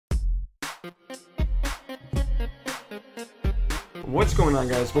What's going on,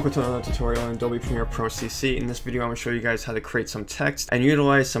 guys? Welcome to another tutorial in Adobe Premiere Pro CC. In this video I'm going to show you guys how to create some text and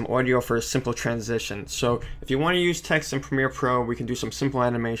utilize some audio for a simple transition. So if you want to use text in Premiere Pro, we can do some simple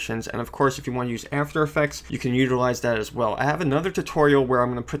animations, and of course if you want to use After Effects, you can utilize that as well. I have another tutorial where I'm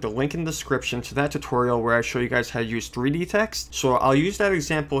going to put the link in the description to that tutorial where I show you guys how to use 3D text. So I'll use that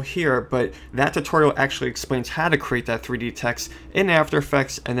example here, but that tutorial actually explains how to create that 3D text in After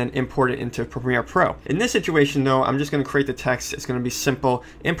Effects and then import it into Premiere Pro. In this situation though, I'm just going to create the text. It's going to be simple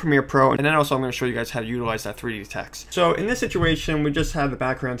in Premiere Pro, and then also I'm going to show you guys how to utilize that 3D text. So in this situation, we just have the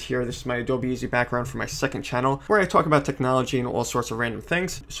background here. This is my Adobe Easy background for my second channel where I talk about technology and all sorts of random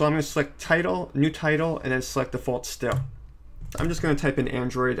things. So I'm going to select title, new title, and then select default still. I'm just going to type in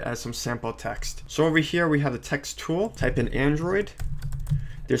Android as some sample text. So over here we have the text tool. Type in Android.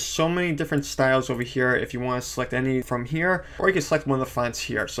 There's so many different styles over here if you want to select any from here, or you can select one of the fonts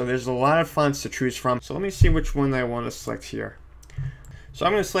here. So there's a lot of fonts to choose from. So let me see which one I want to select here. So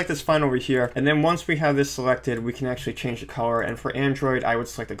I'm going to select this font over here, and then once we have this selected, we can actually change the color. And for Android, I would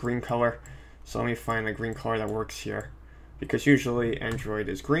select a green color. So let me find the green color that works here, because usually Android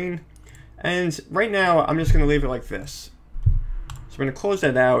is green. And right now, I'm just going to leave it like this. So we're going to close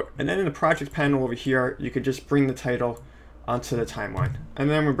that out, and then in the project panel over here, you could just bring the title onto the timeline. And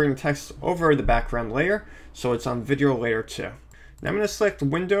then we'll bring the text over the background layer, so it's on video layer 2. Now I'm going to select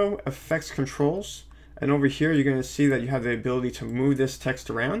Window, Effects, Controls. And over here, you're going to see that you have the ability to move this text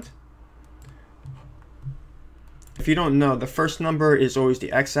around. If you don't know, the first number is always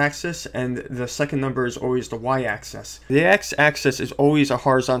the x-axis and the second number is always the y-axis. The x-axis is always a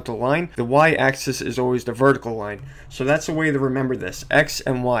horizontal line. The y-axis is always the vertical line. So that's a way to remember this, x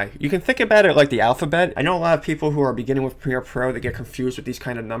and y. You can think about it like the alphabet. I know a lot of people who are beginning with Premiere Pro, they get confused with these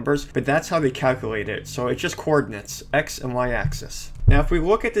kind of numbers, but that's how they calculate it. So it's just coordinates, x and y-axis. Now if we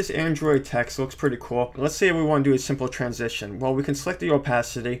look at this Android text, it looks pretty cool. Let's say we want to do a simple transition. Well, we can select the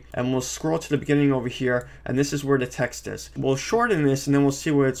opacity and we'll scroll to the beginning over here, and this is where the text is. We'll shorten this and then we'll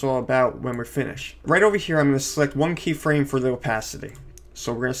see what it's all about when we're finished. Right over here, I'm going to select one keyframe for the opacity.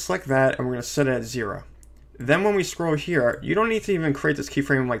 So we're going to select that and we're going to set it at 0. Then when we scroll here, you don't need to even create this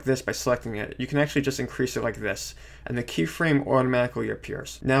keyframe like this by selecting it. You can actually just increase it like this, and the keyframe automatically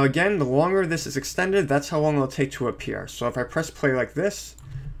appears. Now again, the longer this is extended, that's how long it'll take to appear. So if I press play like this,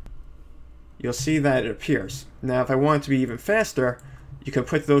 you'll see that it appears. Now if I want it to be even faster, you can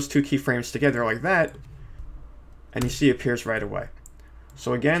put those two keyframes together like that, and you see it appears right away.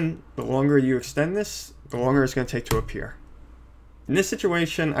 So again, the longer you extend this, the longer it's going to take to appear. In this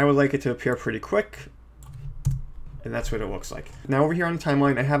situation, I would like it to appear pretty quick. And that's what it looks like. Now over here on the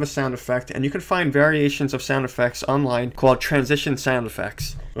timeline, I have a sound effect, and you can find variations of sound effects online called transition sound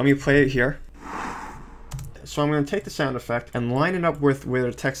effects. Let me play it here. So I'm going to take the sound effect and line it up with where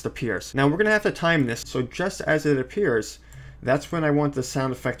the text appears. Now we're going to have to time this, so just as it appears, that's when I want the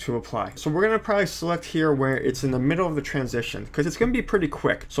sound effect to apply. So we're going to probably select here where it's in the middle of the transition, because it's going to be pretty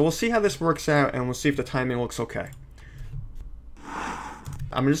quick. So we'll see how this works out, and we'll see if the timing looks okay.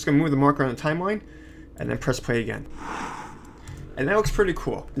 I'm just going to move the marker on the timeline, and then press play again. And that looks pretty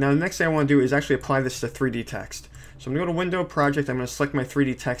cool. Now the next thing I want to do is actually apply this to 3D text. So I'm going to go to Window, Project, I'm going to select my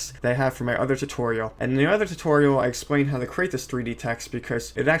 3D text that I have for my other tutorial. And in the other tutorial, I explained how to create this 3D text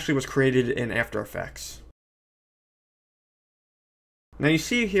because it actually was created in After Effects. Now you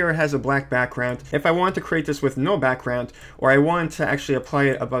see here it has a black background. If I wanted to create this with no background, or I wanted to actually apply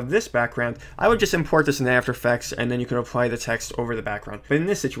it above this background, I would just import this in After Effects and then you can apply the text over the background. But in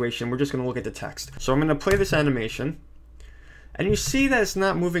this situation, we're just going to look at the text. So I'm going to play this animation, and you see that it's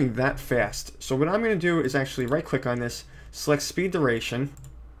not moving that fast. So what I'm going to do is actually right click on this, select speed duration,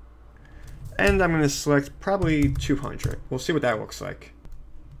 and I'm going to select probably 200. We'll see what that looks like.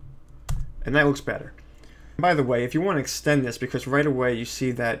 And that looks better. By the way, if you want to extend this, because right away you see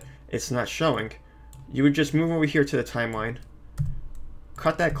that it's not showing, you would just move over here to the timeline,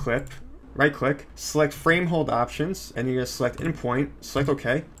 cut that clip, right click, select frame hold options, and you're going to select endpoint, select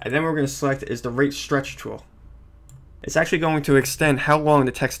OK, and then what we're going to select is the rate stretch tool. It's actually going to extend how long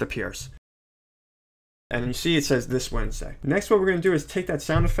the text appears. And you see it says this Wednesday. Next, what we're going to do is take that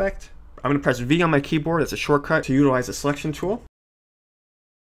sound effect. I'm going to press V on my keyboard as a shortcut to utilize the selection tool.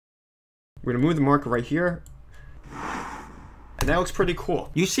 We're going to move the marker right here. And that looks pretty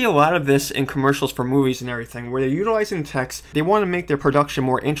cool. You see a lot of this in commercials for movies and everything, where they're utilizing text. They want to make their production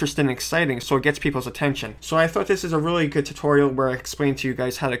more interesting and exciting so it gets people's attention. So I thought this is a really good tutorial where I explained to you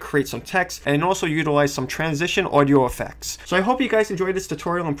guys how to create some text and also utilize some transition audio effects. So I hope you guys enjoyed this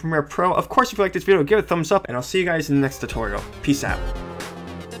tutorial in Premiere Pro. Of course, if you like this video, give it a thumbs up, and I'll see you guys in the next tutorial. Peace out.